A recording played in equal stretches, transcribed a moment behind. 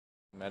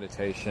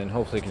Meditation.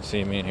 Hopefully you can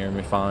see me and hear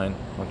me fine,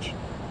 which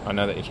I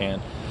know that you can.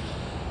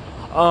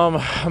 I'm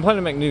planning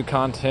to make new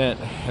content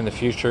in the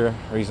future.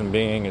 Reason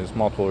being is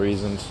multiple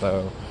reasons.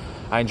 So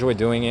I enjoy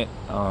doing it.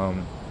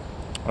 I'm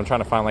trying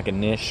to find like a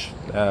niche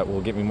that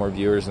will get me more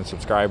viewers and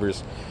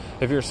subscribers.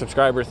 If you're a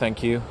subscriber,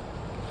 thank you.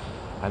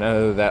 I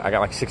know that I got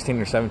like 16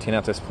 or 17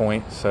 at this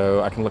point,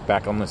 so I can look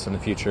back on this in the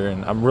future,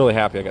 and I'm really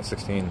happy I got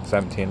 16,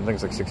 17. I think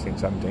it's like 16,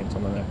 17,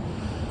 something like that.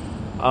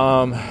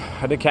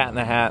 I did Cat in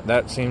the Hat.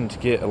 That seemed to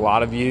get a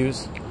lot of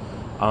views.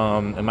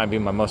 It might be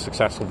my most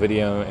successful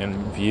video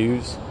in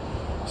views.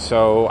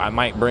 So I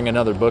might bring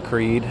another book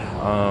read.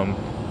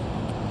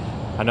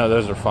 I know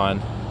those are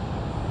fun.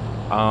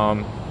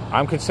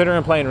 I'm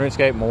considering playing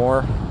RuneScape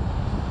more.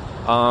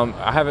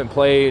 I haven't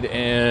played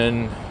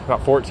in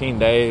about 14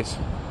 days.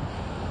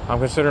 I'm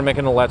considering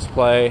making a Let's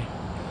Play.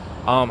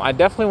 I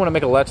definitely want to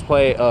make a Let's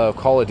Play of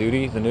Call of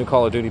Duty, the new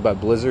Call of Duty by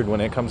Blizzard when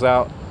it comes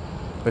out,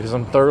 because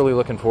I'm thoroughly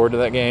looking forward to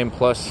that game.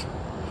 Plus,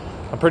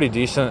 I'm pretty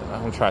decent.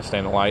 I'm going to try to stay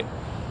in the light.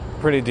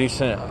 Pretty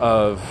decent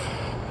of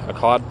a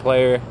COD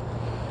player,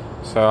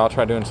 so I'll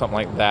try doing something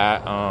like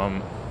that.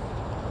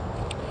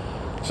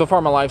 So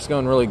far, my life's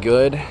going really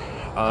good.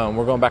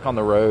 We're going back on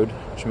the road,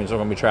 which means we're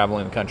going to be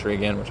traveling the country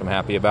again, which I'm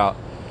happy about.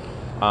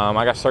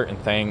 I got certain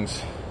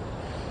things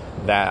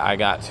that I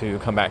got to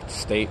come back to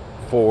state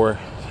for.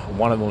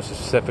 One of them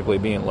specifically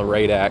being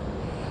LRADAC.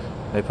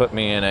 They put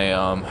me in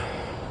a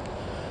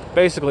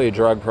basically a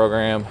drug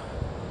program,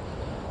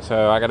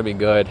 so I got to be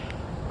good,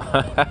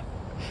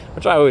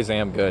 which I always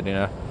am good, you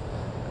know.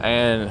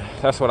 And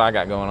that's what I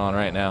got going on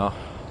right now.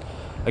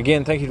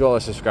 Again, thank you to all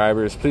the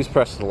subscribers. Please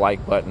press the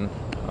like button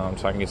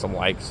so I can get some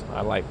likes. I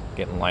like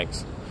getting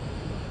likes.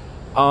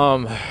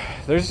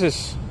 There's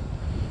this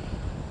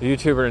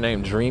YouTuber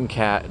named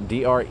Dreamcat,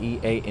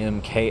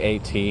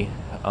 Dreamkat.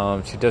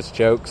 She does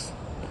jokes.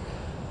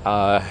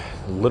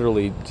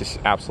 Literally just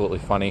absolutely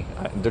funny.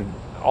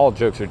 All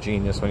jokes are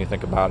genius when you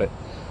think about it.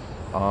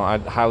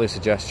 I'd highly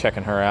suggest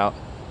checking her out.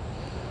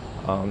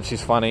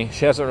 She's funny.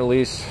 She hasn't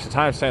released, the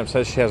timestamp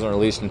says she hasn't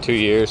released in 2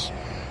 years,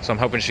 so I'm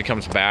hoping she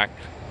comes back.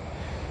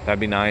 That'd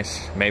be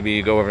nice. Maybe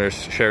you go over there,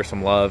 share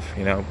some love,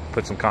 you know,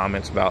 put some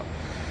comments about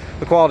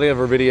the quality of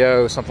her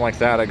video, something like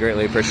that. I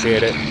greatly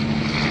appreciate it.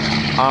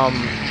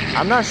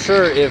 I'm not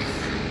sure if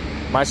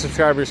my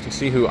subscribers can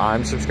see who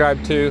I'm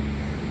subscribed to,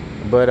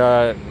 but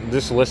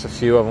just list a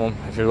few of them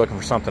if you're looking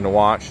for something to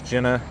watch.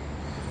 Jenna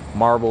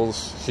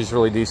Marbles, she's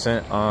really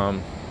decent.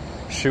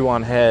 Shoe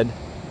on Head.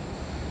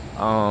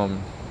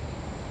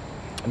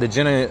 The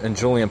Jenna and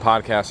Julian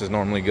podcast is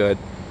normally good.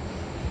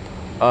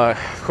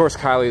 Of course,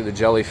 Kylie the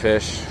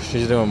Jellyfish,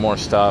 she's doing more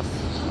stuff.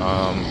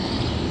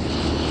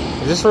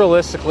 Just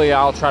realistically,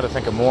 I'll try to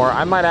think of more.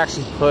 I might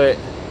actually put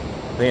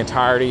the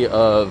entirety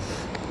of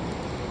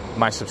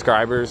my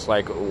subscribers,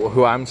 like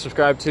who I'm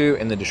subscribed to,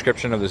 in the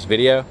description of this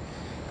video,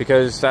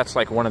 because that's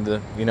like one of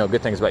the, you know,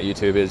 good things about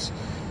YouTube is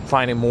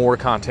finding more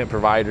content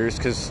providers.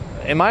 Because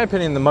in my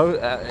opinion, the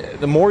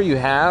more you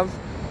have,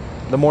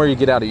 the more you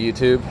get out of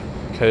YouTube,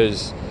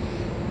 because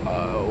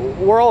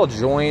we're all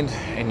joined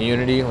in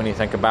unity when you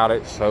think about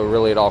it. So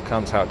really it all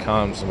comes how it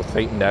comes with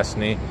fate and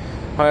destiny.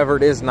 However,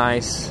 it is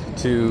nice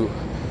to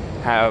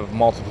have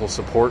multiple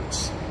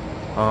supports.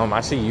 I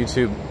see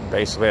YouTube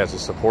basically as a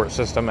support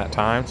system at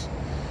times,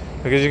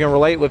 because you can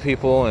relate with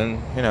people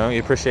and, you know, you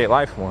appreciate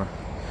life more.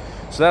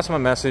 So that's my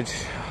message.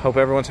 Hope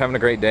everyone's having a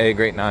great day,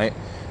 great night.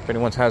 If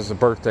anyone has a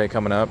birthday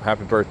coming up,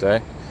 happy birthday.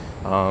 If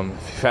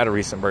you've had a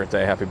recent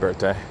birthday, happy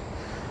birthday.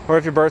 Or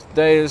if your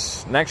birthday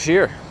is next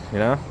year, you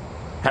know,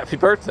 happy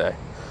birthday.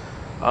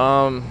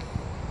 Yeah,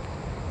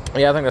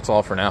 I think that's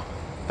all for now.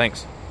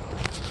 Thanks.